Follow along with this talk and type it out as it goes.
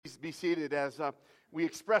be seated as we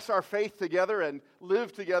express our faith together and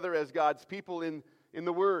live together as God's people in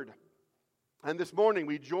the Word. And this morning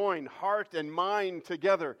we join heart and mind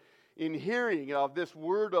together in hearing of this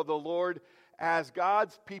Word of the Lord as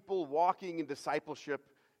God's people walking in discipleship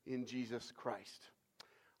in Jesus Christ.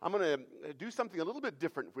 I'm going to do something a little bit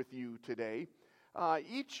different with you today.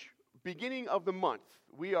 Each beginning of the month,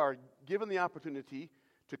 we are given the opportunity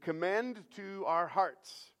to commend to our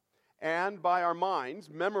hearts and by our minds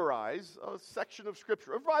memorize a section of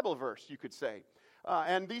Scripture, a Bible verse, you could say.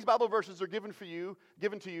 And these Bible verses are given to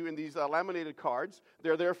you in these laminated cards.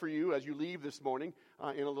 They're there for you as you leave this morning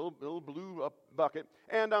in a little blue bucket.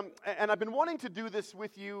 And I've been wanting to do this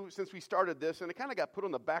with you since we started this, and it kind of got put on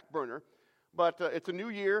the back burner. But it's a new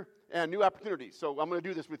year and new opportunities. So I'm going to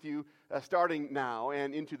do this with you starting now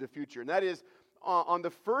and into the future. And that is on the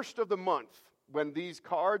first of the month when these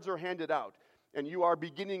cards are handed out. And you are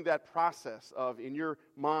beginning that process of, in your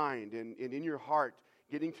mind and in your heart,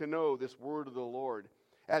 getting to know this word of the Lord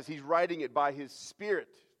as He's writing it by His Spirit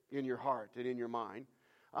in your heart and in your mind.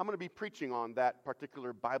 I'm going to be preaching on that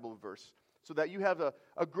particular Bible verse so that you have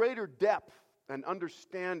a greater depth and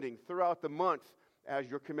understanding throughout the month as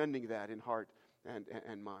you're commending that in heart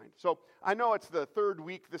and mind. So I know it's the third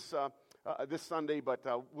week this Sunday, but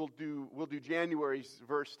we'll do January's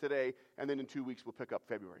verse today, and then in 2 weeks we'll pick up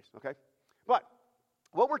February's, okay? But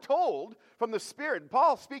what we're told from the Spirit, and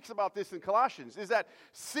Paul speaks about this in Colossians, is that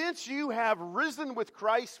since you have risen with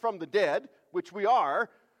Christ from the dead, which we are,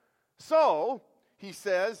 so, he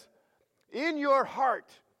says, in your heart,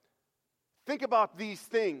 think about these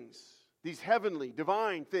things, these heavenly,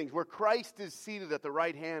 divine things, where Christ is seated at the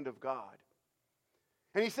right hand of God.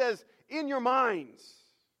 And he says, in your minds,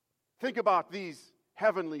 think about these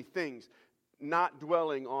heavenly things, not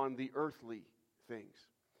dwelling on the earthly things.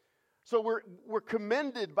 So we're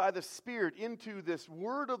commended by the Spirit into this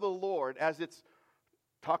word of the Lord as it's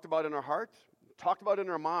talked about in our heart, talked about in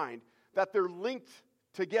our mind, that they're linked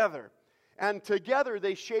together. And together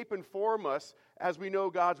they shape and form us as we know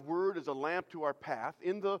God's word is a lamp to our path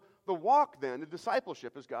in the walk then, the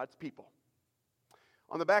discipleship as God's people.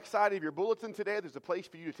 On the back side of your bulletin today, there's a place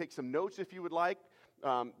for you to take some notes if you would like.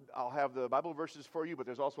 I'll have the Bible verses for you, but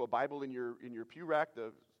there's also a Bible in your pew rack,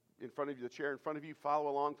 in front of you, the chair in front of you. Follow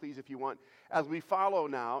along, please, if you want. As we follow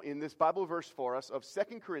now in this Bible verse for us of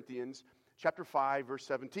 2 Corinthians chapter 5, verse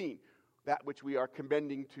 17, that which we are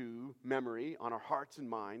commending to memory on our hearts and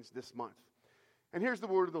minds this month. And here's the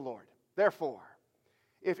word of the Lord. Therefore,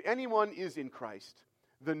 if anyone is in Christ,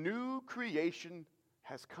 the new creation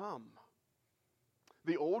has come.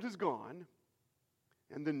 The old is gone,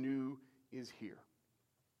 and the new is here.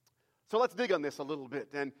 So let's dig on this a little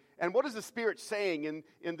bit. And what is the Spirit saying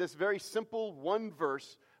in this very simple one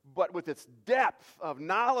verse, but with its depth of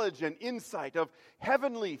knowledge and insight, of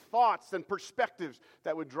heavenly thoughts and perspectives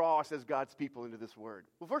that would draw us as God's people into this word?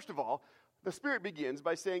 Well, first of all, the Spirit begins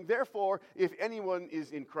by saying, therefore, if anyone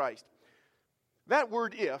is in Christ. That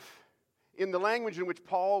word if, in the language in which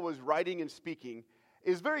Paul was writing and speaking,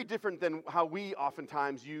 is very different than how we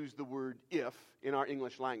oftentimes use the word if in our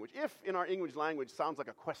English language. If in our English language sounds like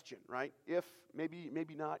a question, right? If,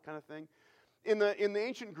 maybe not kind of thing. In the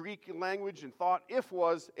ancient Greek language and thought, if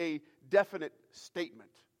was a definite statement.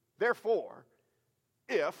 Therefore,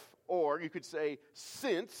 if, or you could say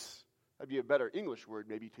since, that'd be a better English word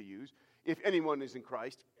maybe to use, if anyone is in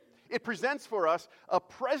Christ. It presents for us a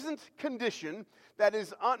present condition that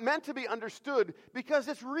is meant to be understood because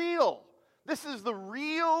it's real. This is the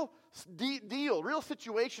real deal, real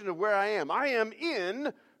situation of where I am. I am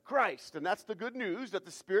in Christ. And that's the good news that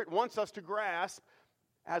the Spirit wants us to grasp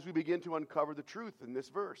as we begin to uncover the truth in this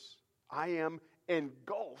verse. I am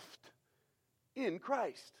engulfed in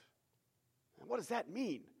Christ. And what does that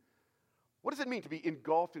mean? What does it mean to be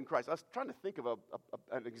engulfed in Christ? I was trying to think of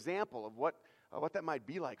an example of what that might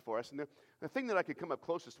be like for us. And the thing that I could come up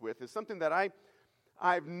closest with is something that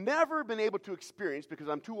I've never been able to experience because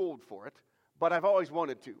I'm too old for it, but I've always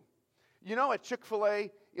wanted to. You know, at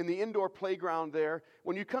Chick-fil-A, in the indoor playground there,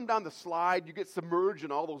 when you come down the slide, you get submerged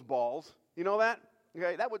in all those balls. You know that?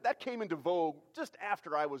 Okay, that came into vogue just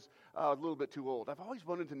after I was a little bit too old. I've always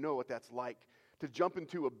wanted to know what that's like, to jump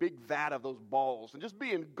into a big vat of those balls and just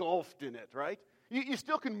be engulfed in it, right? You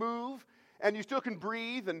still can move, and you still can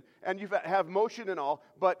breathe, and you have motion and all,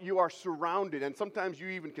 but you are surrounded, and sometimes you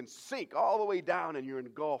even can sink all the way down, and you're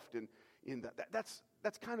engulfed in that.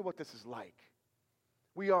 That's kind of what this is like.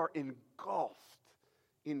 We are engulfed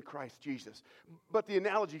in Christ Jesus. But the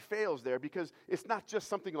analogy fails there because it's not just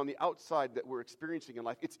something on the outside that we're experiencing in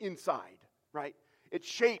life. It's inside, right? It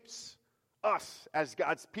shapes us as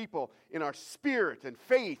God's people in our spirit and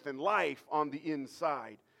faith and life on the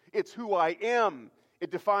inside. It's who I am.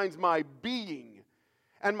 It defines my being.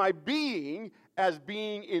 And my being, as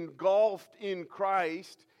being engulfed in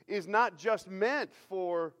Christ, is not just meant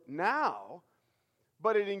for now,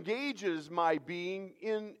 but it engages my being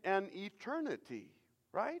in an eternity,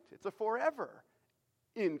 right? It's a forever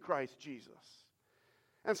in Christ Jesus.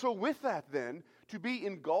 And so with that then, to be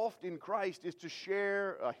engulfed in Christ is to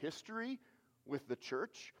share a history with the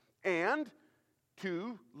church and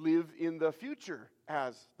to live in the future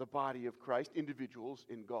as the body of Christ, individuals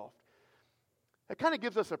engulfed. That kind of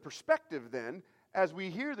gives us a perspective then as we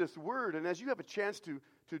hear this word and as you have a chance to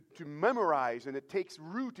memorize and it takes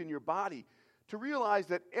root in your body, to realize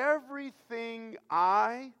that everything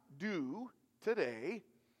I do today,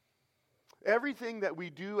 everything that we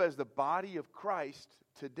do as the body of Christ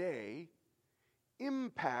today,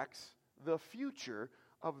 impacts the future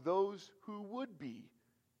of those who would be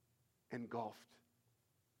engulfed,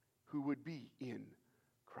 who would be in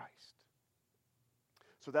Christ.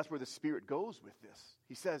 So that's where the Spirit goes with this.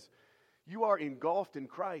 He says, you are engulfed in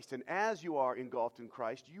Christ, and as you are engulfed in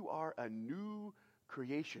Christ, you are a new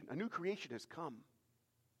creation. A new creation has come.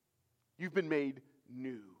 You've been made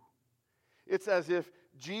new. It's as if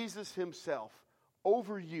Jesus himself,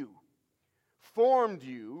 over you, formed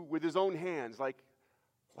you with his own hands, like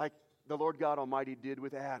the Lord God Almighty did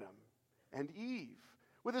with Adam and Eve,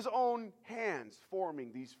 with his own hands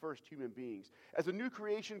forming these first human beings. As a new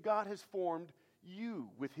creation, God has formed you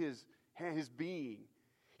with his being.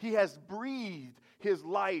 He has breathed his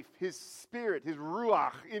life, his spirit, his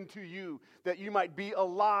ruach into you, that you might be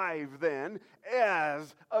alive then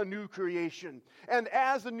as a new creation. And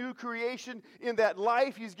as a new creation, in that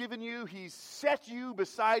life he's given you, he's set you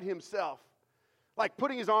beside himself. Like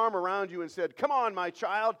putting his arm around you and said, come on, my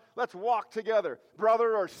child, let's walk together.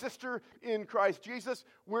 Brother or sister in Christ Jesus,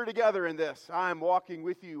 we're together in this. I'm walking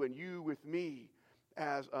with you and you with me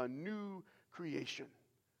as a new creation.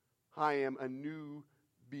 I am a new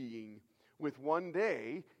being, with one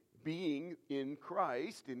day being in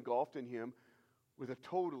Christ, engulfed in him, with a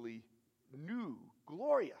totally new,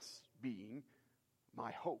 glorious being,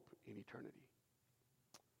 my hope in eternity.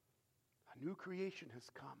 A new creation has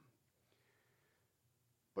come.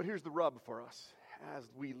 But here's the rub for us as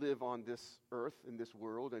we live on this earth, in this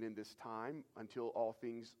world, and in this time until all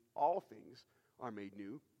things are made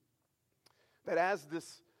new. That as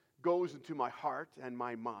this goes into my heart and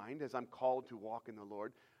my mind, as I'm called to walk in the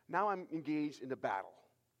Lord, now I'm engaged in a battle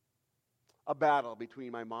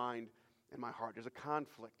between my mind and my heart. There's a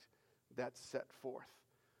conflict that's set forth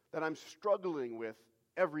that I'm struggling with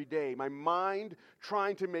every day. My mind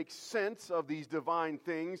trying to make sense of these divine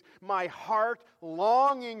things, my heart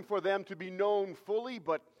longing for them to be known fully,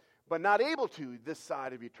 but not able to this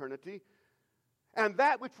side of eternity. And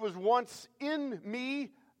that which was once in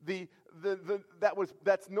me,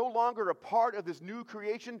 that's no longer a part of this new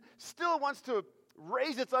creation, still wants to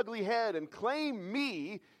raise its ugly head and claim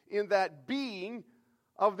me in that being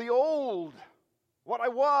of the old, what I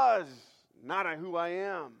was, not who I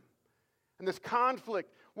am. And this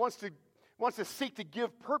conflict wants to seek to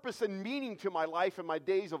give purpose and meaning to my life and my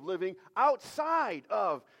days of living outside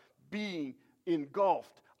of being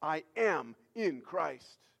engulfed. I am in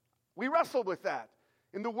Christ. We wrestle with that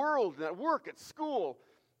in the world, at work, at school.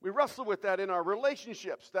 We wrestle with that in our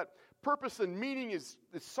relationships. That purpose and meaning is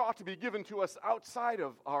sought to be given to us outside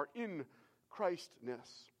of our in Christness.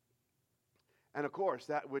 And of course,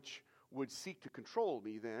 that which would seek to control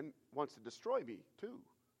me then wants to destroy me too.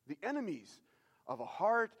 The enemies of a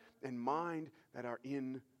heart and mind that are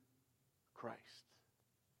in Christ.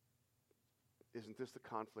 Isn't this the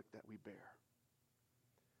conflict that we bear?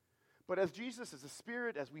 But as Jesus, as a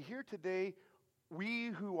Spirit, as we hear today, we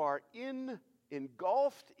who are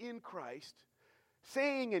engulfed in Christ,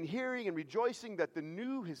 saying and hearing and rejoicing that the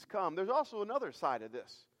new has come, there's also another side of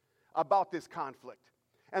this, about this conflict.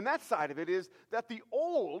 And that side of it is that the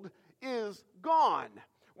old is gone.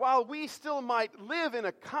 While we still might live in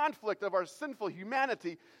a conflict of our sinful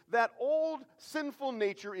humanity, that old sinful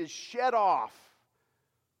nature is shed off.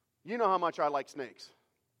 You know how much I like snakes,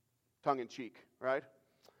 tongue in cheek, right?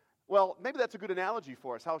 Well, maybe that's a good analogy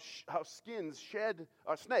for us, how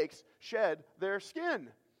snakes shed their skin.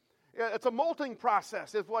 It's a molting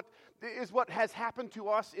process, is what has happened to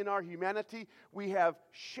us in our humanity. We have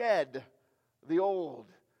shed the old,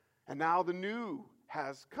 and now the new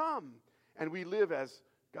has come, and we live as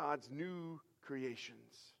God's new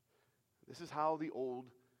creations. This is how the old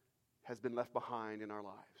has been left behind in our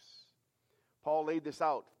lives. Paul laid this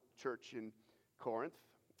out, church, in Corinth,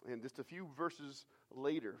 and just a few verses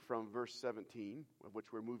later from verse 17, of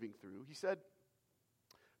which we're moving through, he said,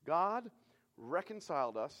 God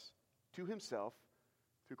reconciled us to himself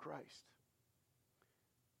through Christ.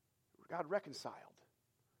 God reconciled.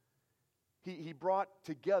 He brought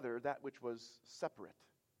together that which was separate.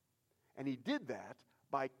 And he did that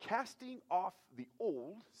by casting off the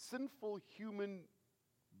old, sinful human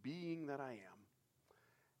being that I am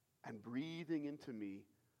and breathing into me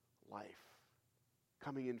life,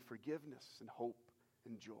 coming in forgiveness and hope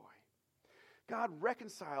and joy. God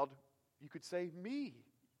reconciled, you could say, me,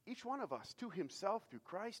 each one of us, to himself through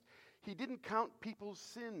Christ. He didn't count people's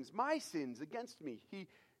sins, my sins, against me. He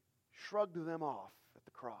shrugged them off at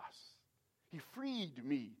the cross. He freed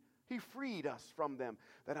me. He freed us from them,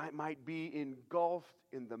 that I might be engulfed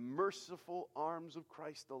in the merciful arms of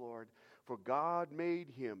Christ the Lord. For God made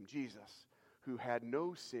him, Jesus, who had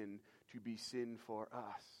no sin, to be sin for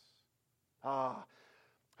us.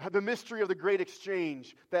 The mystery of the great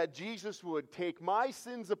exchange, that Jesus would take my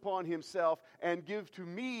sins upon himself and give to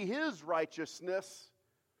me his righteousness,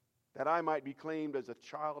 that I might be claimed as a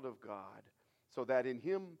child of God, so that in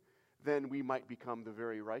him then we might become the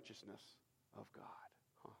very righteousness of God.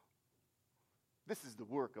 This is the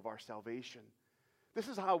work of our salvation. This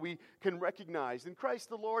is how we can recognize in Christ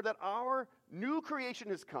the Lord that our new creation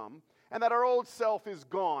has come and that our old self is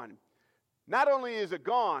gone. Not only is it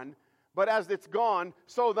gone, but as it's gone,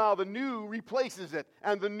 so now the new replaces it,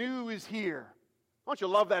 and the new is here. Don't you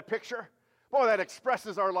love that picture? Boy, that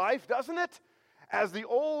expresses our life, doesn't it? As the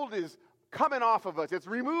old is coming off of us, it's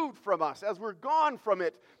removed from us. As we're gone from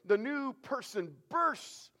it, the new person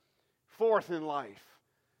bursts forth in life.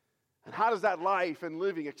 And how does that life and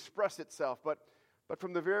living express itself? But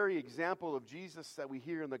from the very example of Jesus that we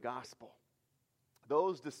hear in the gospel.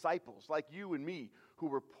 Those disciples, like you and me, who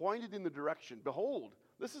were pointed in the direction, behold,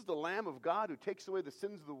 this is the Lamb of God who takes away the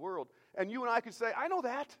sins of the world. And you and I could say, I know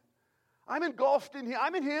that. I'm engulfed in him.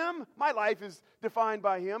 I'm in him. My life is defined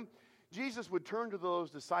by him. Jesus would turn to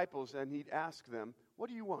those disciples and he'd ask them, what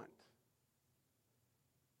do you want?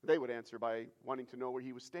 They would answer by wanting to know where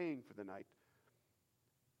he was staying for the night.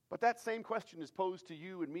 But that same question is posed to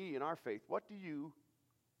you and me in our faith. What do you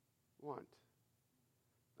want?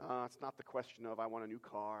 It's not the question of, I want a new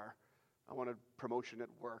car. I want a promotion at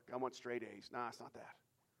work. I want straight A's. No, it's not that.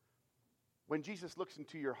 When Jesus looks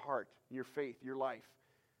into your heart, your faith, your life,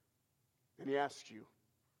 and he asks you,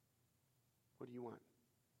 what do you want?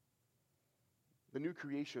 The new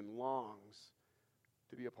creation longs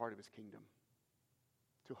to be a part of his kingdom,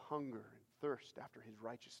 to hunger and thirst after his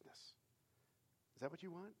righteousness. Is that what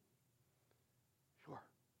you want? Sure.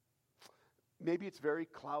 Maybe it's very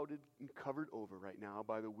clouded and covered over right now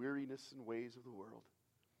by the weariness and ways of the world.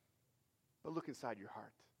 But look inside your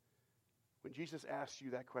heart. When Jesus asks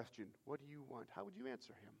you that question, what do you want? How would you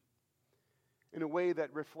answer him? In a way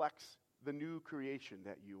that reflects the new creation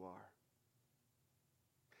that you are.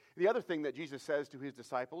 The other thing that Jesus says to his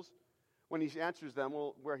disciples, when he answers them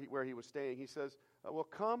where he was staying, he says, well,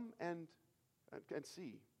 come and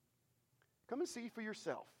see. Come and see for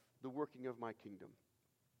yourself the working of my kingdom.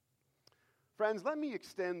 Friends, let me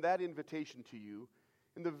extend that invitation to you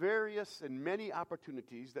in the various and many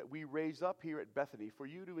opportunities that we raise up here at Bethany for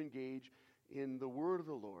you to engage in the word of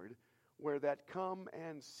the Lord, where that come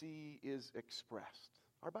and see is expressed.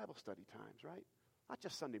 Our Bible study times, right? Not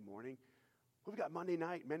just Sunday morning. We've got Monday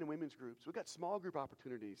night men and women's groups. We've got small group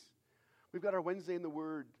opportunities. We've got our Wednesday in the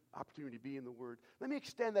Word opportunity to be in the Word. Let me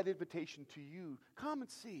extend that invitation to you. Come and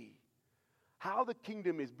see how the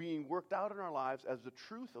kingdom is being worked out in our lives as the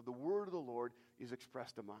truth of the word of the Lord is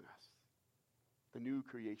expressed among us. The new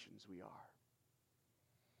creations we are.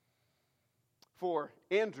 For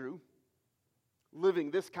Andrew,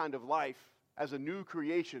 living this kind of life as a new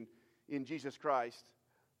creation in Jesus Christ,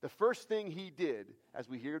 the first thing he did, as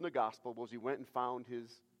we hear in the gospel, was he went and found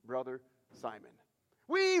his brother Simon.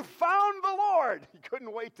 We've found the Lord! He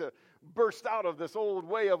couldn't wait to burst out of this old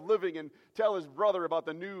way of living and tell his brother about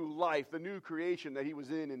the new life, the new creation that he was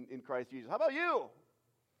in Christ Jesus. How about you?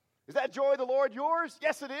 Is that joy of the Lord yours?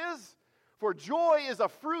 Yes, it is. For joy is a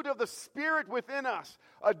fruit of the Spirit within us,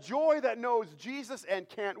 a joy that knows Jesus and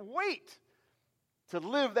can't wait to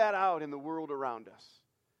live that out in the world around us.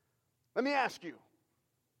 Let me ask you,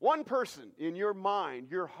 one person in your mind,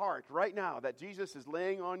 your heart, right now, that Jesus is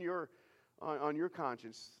laying on your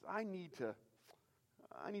conscience, I need to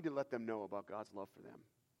let them know about God's love for them.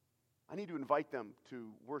 I need to invite them to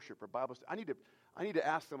worship or Bible study. I need to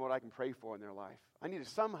ask them what I can pray for in their life. I need to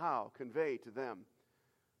somehow convey to them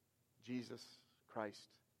Jesus Christ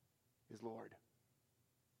is Lord.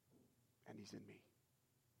 And he's in me.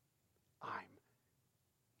 I'm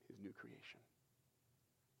his new creation.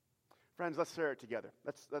 Friends, let's share it together.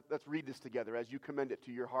 Let's read this together as you commend it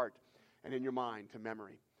to your heart and in your mind to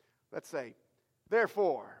memory. Let's say,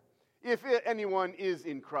 therefore, If anyone is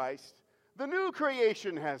in Christ, the new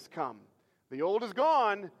creation has come. The old is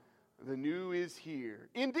gone, the new is here.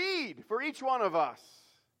 Indeed, for each one of us.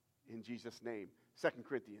 In Jesus' name. 2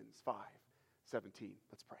 Corinthians 5:17.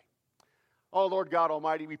 Let's pray. Oh, Lord God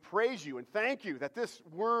Almighty, we praise you and thank you that this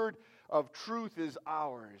word of truth is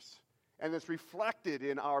ours. And it's reflected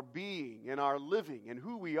in our being, in our living, in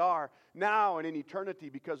who we are now and in eternity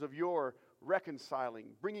because of your reconciling,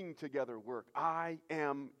 bringing together work. I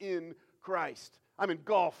am in Christ. I'm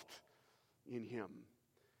engulfed in him.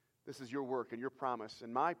 This is your work and your promise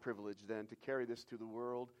and my privilege then to carry this to the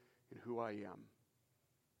world in who I am.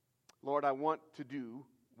 Lord, I want to do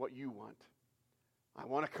what you want. I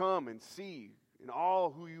want to come and see in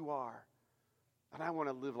all who you are. And I want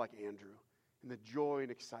to live like Andrew in the joy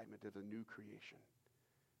and excitement of the new creation.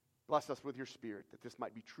 Bless us with your Spirit that this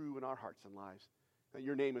might be true in our hearts and lives, that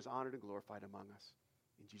your name is honored and glorified among us.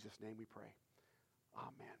 In Jesus' name we pray.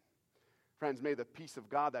 Amen. Friends, may the peace of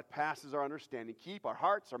God that passes our understanding keep our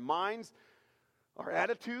hearts, our minds, our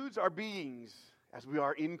attitudes, our beings as we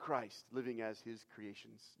are in Christ, living as his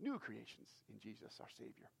creations, new creations in Jesus, our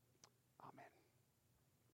Savior. Amen.